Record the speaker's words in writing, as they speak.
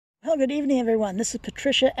Well, good evening, everyone. This is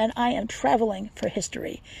Patricia, and I am traveling for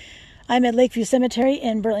history. I'm at Lakeview Cemetery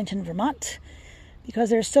in Burlington, Vermont, because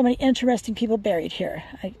there's so many interesting people buried here.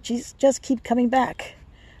 I just keep coming back.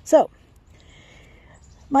 So,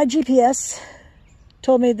 my GPS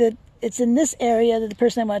told me that it's in this area that the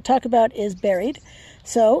person I want to talk about is buried.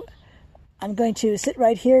 So, I'm going to sit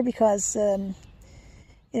right here because,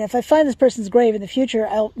 if I find this person's grave in the future,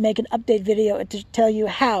 I'll make an update video to tell you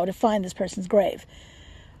how to find this person's grave.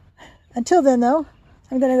 Until then, though,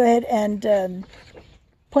 I'm going to go ahead and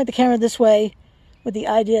point the camera this way with the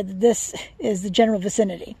idea that this is the general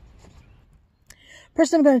vicinity. The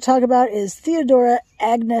person I'm going to talk about is Theodora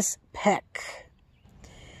Agnes Peck.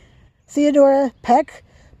 Theodora Peck,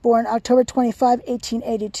 born October 25,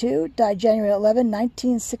 1882, died January 11,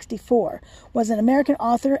 1964, was an American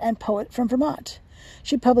author and poet from Vermont.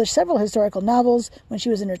 She published several historical novels when she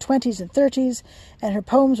was in her 20s and 30s, and her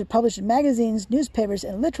poems were published in magazines, newspapers,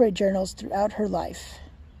 and literary journals throughout her life.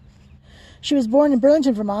 She was born in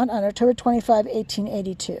Burlington, Vermont on October 25,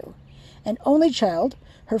 1882. An only child,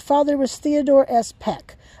 her father was Theodore S.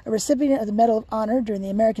 Peck, a recipient of the Medal of Honor during the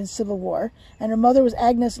American Civil War, and her mother was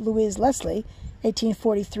Agnes Louise Lesslie,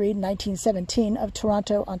 1843-1917, of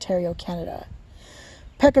Toronto, Ontario, Canada.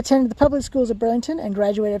 Peck attended the public schools of Burlington and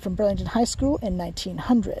graduated from Burlington High School in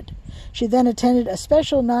 1900. She then attended a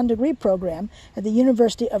special non-degree program at the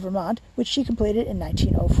University of Vermont, which she completed in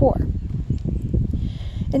 1904.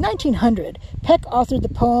 In 1900, Peck authored the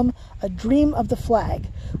poem A Dream of the Flag,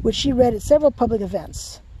 which she read at several public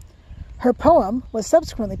events. Her poem was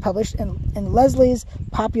subsequently published in Leslie's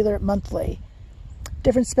Popular Monthly.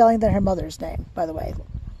 Different spelling than her mother's name, by the way.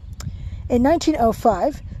 In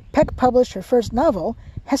 1905, Peck published her first novel,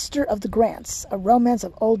 Hester of the Grants, a romance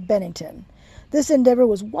of Old Bennington. This endeavor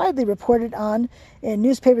was widely reported on in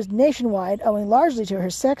newspapers nationwide, owing largely to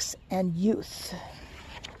her sex and youth.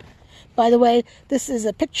 By the way, this is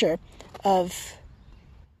a picture of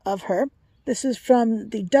her. This is from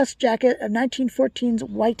the dust jacket of 1914's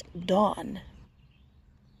White Dawn.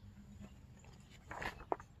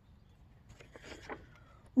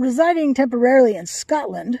 Residing temporarily in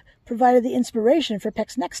Scotland provided the inspiration for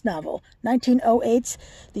Peck's next novel, 1908's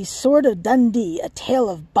The Sword of Dundee, A Tale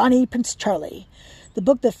of Bonnie Prince Charlie. The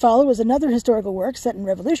book that followed was another historical work set in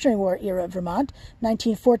Revolutionary War era Vermont,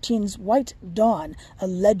 1914's White Dawn, A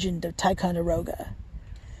Legend of Ticonderoga.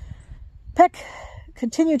 Peck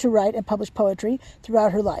continued to write and publish poetry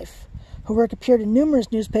throughout her life. Her work appeared in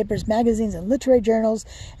numerous newspapers, magazines, and literary journals,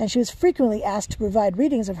 and she was frequently asked to provide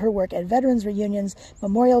readings of her work at veterans' reunions,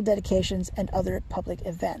 memorial dedications, and other public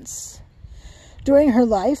events. During her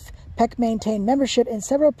life, Peck maintained membership in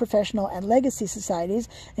several professional and legacy societies,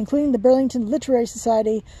 including the Burlington Literary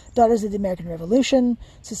Society, Daughters of the American Revolution,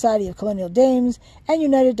 Society of Colonial Dames, and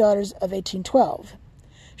United Daughters of 1812.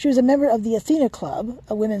 She was a member of the Athena Club,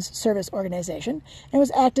 a women's service organization, and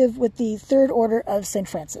was active with the Third Order of St.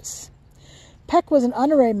 Francis. Peck was an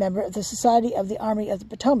honorary member of the Society of the Army of the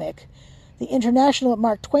Potomac, the International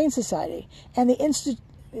Mark Twain Society, and the Institut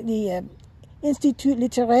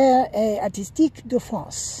Littéraire et Artistique de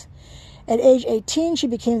France. At age 18, she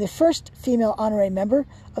became the first female honorary member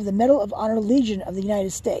of the Medal of Honor Legion of the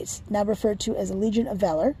United States, now referred to as the Legion of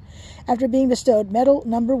Valor, after being bestowed Medal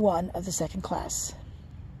No. 1 of the second class.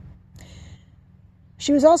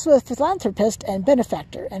 She was also a philanthropist and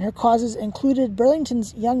benefactor, and her causes included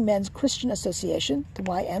Burlington's Young Men's Christian Association, the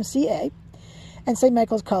YMCA, and St.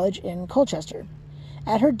 Michael's College in Colchester.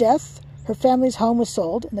 At her death, her family's home was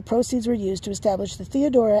sold, and the proceeds were used to establish the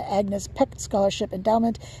Theodora Agnes Peck Scholarship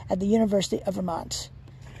Endowment at the University of Vermont.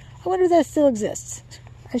 I wonder if that still exists.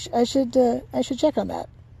 I should check on that.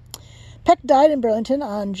 Peck died in Burlington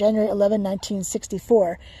on January 11,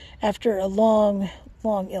 1964, after a long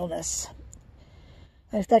illness.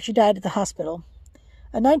 In fact, she died at the hospital.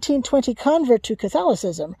 A 1920 convert to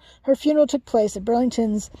Catholicism, her funeral took place at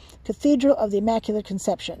Burlington's Cathedral of the Immaculate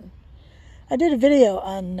Conception. I did a video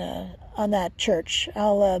on that church.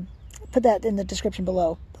 I'll put that in the description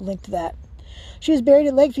below, the link to that. She was buried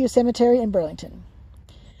at Lakeview Cemetery in Burlington.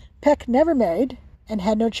 Peck never married and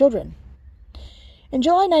had no children. In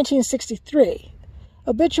July 1963,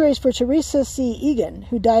 obituaries for Teresa C. Egan,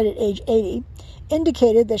 who died at age 80,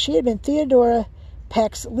 indicated that she had been Theodora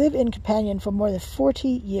Peck's live-in companion for more than 40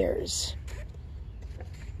 years.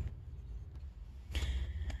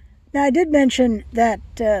 Now, I did mention that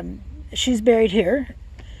she's buried here,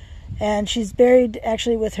 and she's buried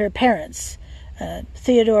actually with her parents,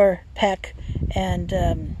 Theodore Peck and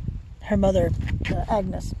her mother,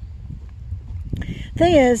 Agnes.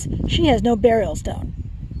 Thing is, she has no burial stone.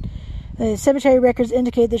 The cemetery records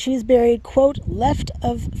indicate that she's buried, quote, left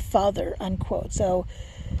of father, unquote. So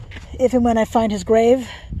If and when I find his grave,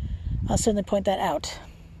 I'll certainly point that out.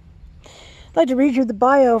 I'd like to read you the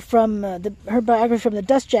bio from her biography from the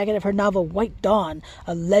dust jacket of her novel White Dawn,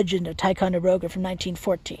 a legend of Ticonderoga from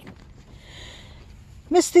 1914.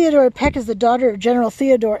 Miss Theodora Peck is the daughter of General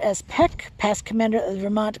Theodore S. Peck, past commander of the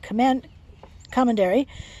Vermont Commandery,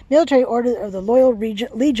 Military Order of the Loyal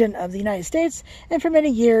Legion of the United States, and for many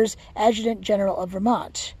years, Adjutant General of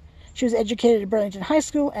Vermont. She was educated at Burlington High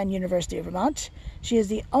School and University of Vermont. She is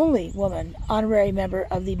the only woman honorary member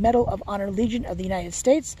of the Medal of Honor Legion of the United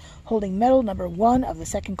States, holding medal number 1 of the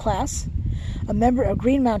 2nd class, a member of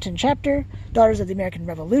Green Mountain Chapter, Daughters of the American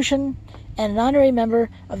Revolution, and an honorary member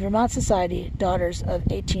of the Vermont Society, Daughters of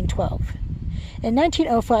 1812. In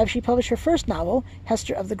 1905, she published her first novel,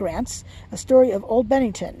 Hester of the Grants, a story of Old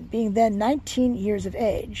Bennington, being then 19 years of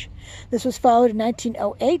age. This was followed in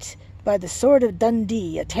 1908 by The Sword of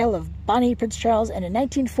Dundee, a tale of Bonnie Prince Charles, and in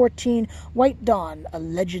 1914, White Dawn, a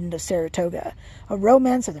legend of Saratoga, a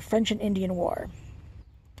romance of the French and Indian War.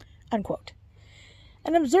 Unquote.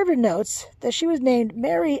 An observer notes that she was named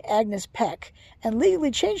Mary Agnes Peck and legally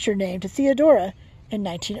changed her name to Theodora in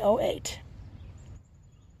 1908.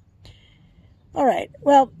 All right,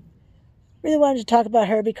 well, really wanted to talk about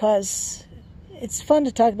her because it's fun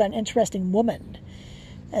to talk about an interesting woman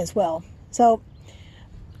as well. So,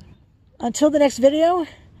 until the next video,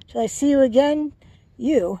 till I see you again,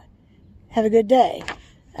 you have a good day.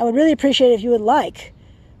 I would really appreciate it if you would like,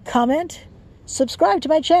 comment, subscribe to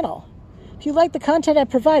my channel. If you like the content I'm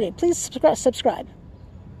providing, please subscribe.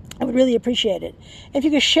 I would really appreciate it. If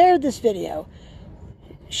you could share this video,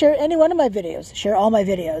 share any one of my videos, share all my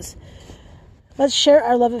videos. Let's share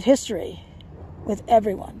our love of history with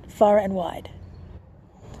everyone, far and wide.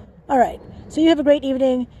 All right, so you have a great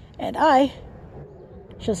evening, and I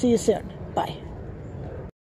shall see you soon. Bye.